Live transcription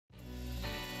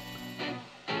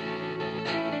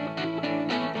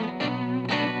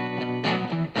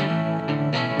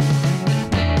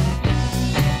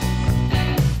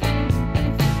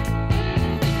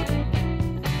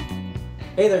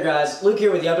Hey there guys, Luke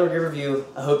here with the Outdoor Gear Review.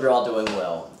 I hope you're all doing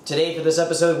well. Today for this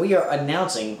episode we are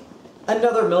announcing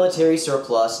another military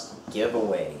surplus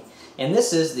giveaway. And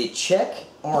this is the Czech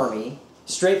Army,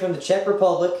 straight from the Czech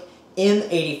Republic,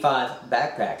 M85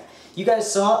 Backpack. You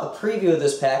guys saw a preview of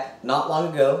this pack not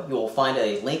long ago. You will find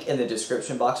a link in the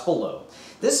description box below.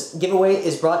 This giveaway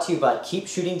is brought to you by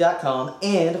KeepShooting.com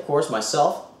and of course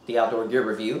myself, the Outdoor Gear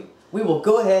Review. We will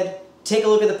go ahead, take a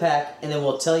look at the pack, and then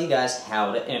we'll tell you guys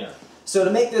how to enter. So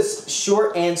to make this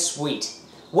short and sweet,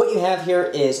 what you have here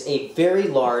is a very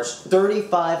large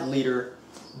 35-liter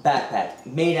backpack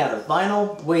made out of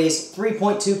vinyl, weighs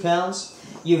 3.2 pounds.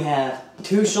 You have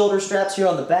two shoulder straps here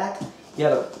on the back. You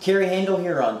have a carry handle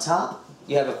here on top.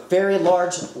 You have a very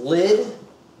large lid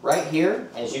right here,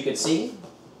 as you can see.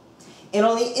 And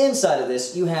on the inside of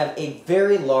this, you have a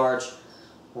very large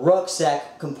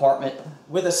rucksack compartment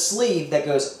with a sleeve that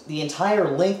goes the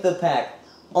entire length of the pack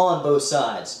on both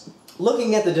sides.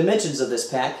 Looking at the dimensions of this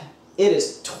pack, it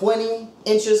is 20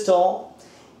 inches tall,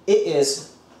 it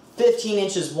is 15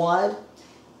 inches wide,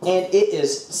 and it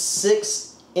is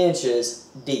 6 inches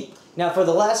deep. Now for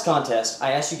the last contest,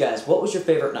 I asked you guys what was your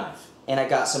favorite knife, and I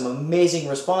got some amazing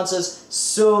responses,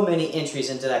 so many entries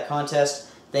into that contest.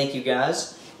 Thank you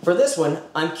guys. For this one,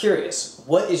 I'm curious,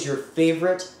 what is your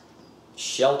favorite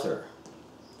shelter?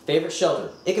 Favorite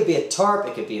shelter. It could be a tarp,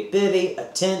 it could be a bivvy,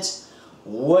 a tent,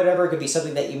 whatever. It could be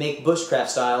something that you make bushcraft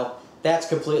style. That's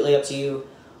completely up to you.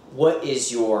 What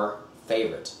is your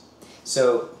favorite?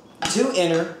 So to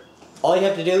enter, all you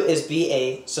have to do is be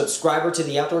a subscriber to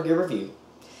the Outdoor Gear Review.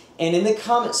 And in the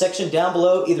comment section down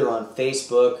below, either on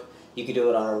Facebook, you could do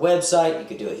it on our website, you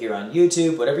could do it here on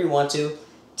YouTube, whatever you want to,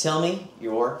 tell me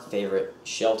your favorite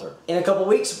shelter. In a couple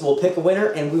weeks, we'll pick a winner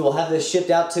and we will have this shipped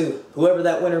out to whoever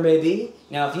that winner may be.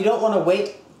 Now, if you don't want to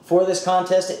wait for this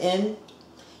contest to end,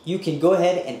 you can go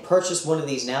ahead and purchase one of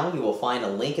these now. You will find a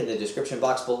link in the description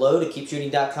box below to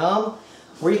KeepShooting.com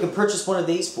where you can purchase one of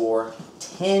these for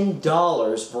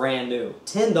 $10 brand new.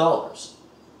 $10.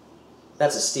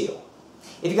 That's a steal.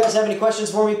 If you guys have any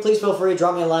questions for me, please feel free to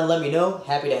drop me a line, let me know.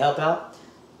 Happy to help out.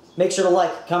 Make sure to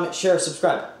like, comment, share,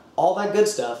 subscribe. All that good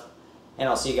stuff. And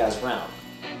I'll see you guys around.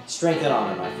 Strength and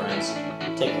honor, my friends.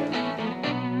 Take care.